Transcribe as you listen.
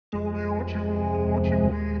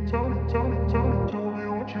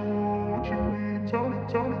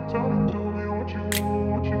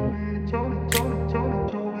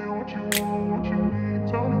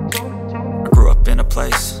grew up in a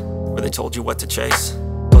place where they told you what to chase,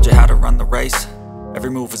 told you how to run the race.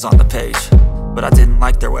 Every move was on the page, but I didn't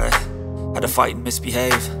like their way. Had to fight and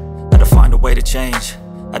misbehave, had to find a way to change,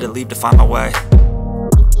 had to leave to find my way.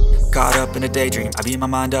 Caught up in a daydream, I beat my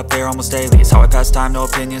mind up there almost daily. It's how I pass time, no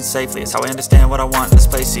opinions safely. It's how I understand what I want in this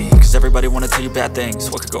place, see. Cause everybody wanna tell you bad things,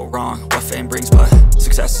 what could go wrong, what fame brings. But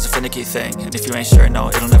success is a finicky thing, and if you ain't sure, no,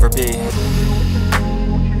 it'll never be.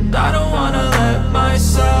 I don't wanna let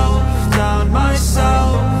myself down,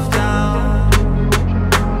 myself down.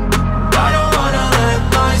 I don't wanna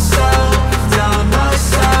let myself down,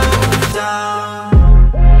 myself down.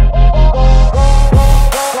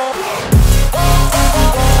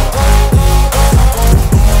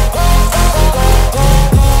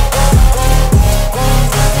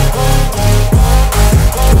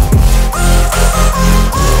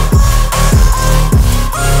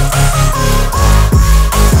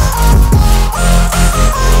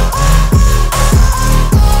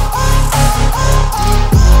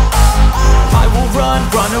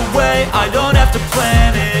 I don't have to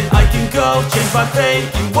plan it, I can go change my fate.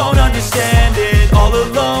 You won't understand it, all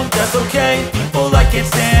alone, that's okay. People I can't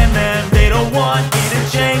stand them, they don't want me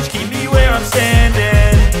to change. Keep me where I'm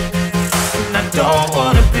standing, and I don't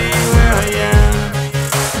wanna be where I am.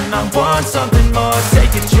 And I want something more,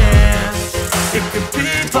 take a chance. It could be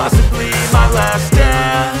possibly my last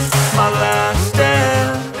dance, my last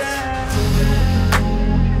dance.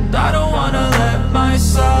 I don't wanna let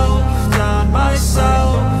myself down,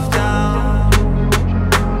 myself down.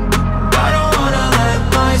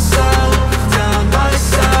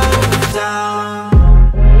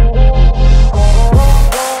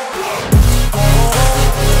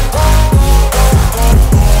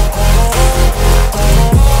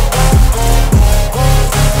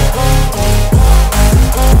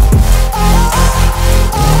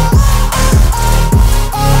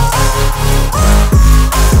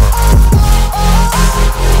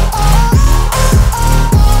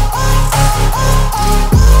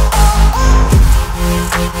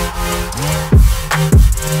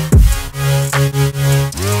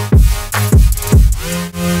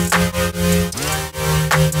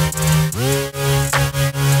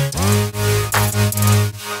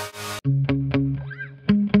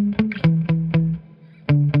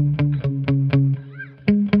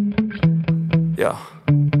 Yeah.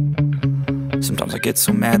 Sometimes I get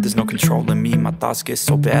so mad, there's no controlling me. My thoughts get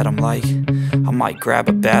so bad, I'm like, I might grab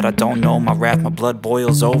a bat, I don't know. My wrath, my blood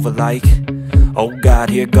boils over like, oh God,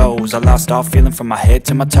 here goes. I lost all feeling from my head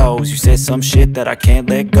to my toes. You said some shit that I can't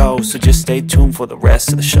let go, so just stay tuned for the rest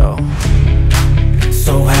of the show.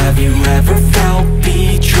 So have you ever felt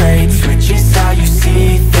betrayed? Switches how you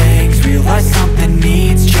see things, realize something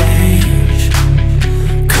needs change.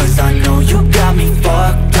 Cause I know you got me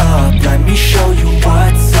fucked up, let me show you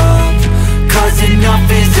what's up. Cause enough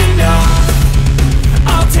is enough.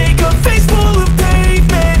 I'll take a face full of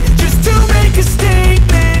pavement just to make a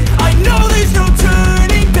statement. I know there's no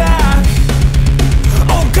turning back.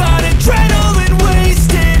 Oh God, adrenaline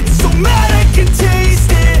wasted, so mad I can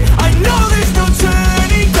taste it. I know there's no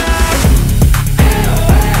turning back.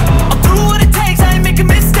 I'll do what it takes, I ain't making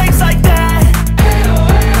mistakes like that.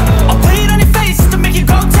 I'll play it on your face to make you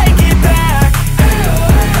go take it back.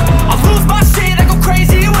 I'll lose my shit, I go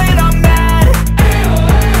crazy when I'm mad.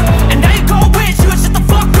 And now you go wish you would shut the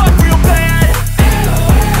fuck up real bad.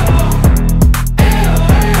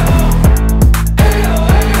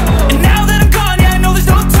 And now that I'm gone, yeah, I know there's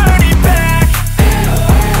no turning back.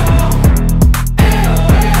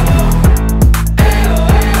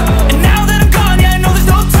 And now that I'm gone, yeah, I know there's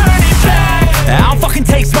no turning back. I don't fucking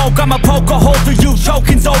take smoke, I'ma poke a hole through you.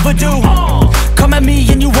 Choking's overdue. Come at me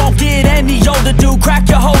and you won't get any older, dude. Crack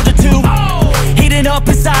your holder too. Heating up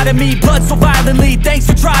inside of me, blood so violently. Thanks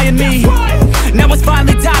for trying me. Now it's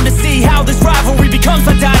finally time to see how this rivalry becomes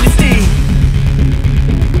my dynasty.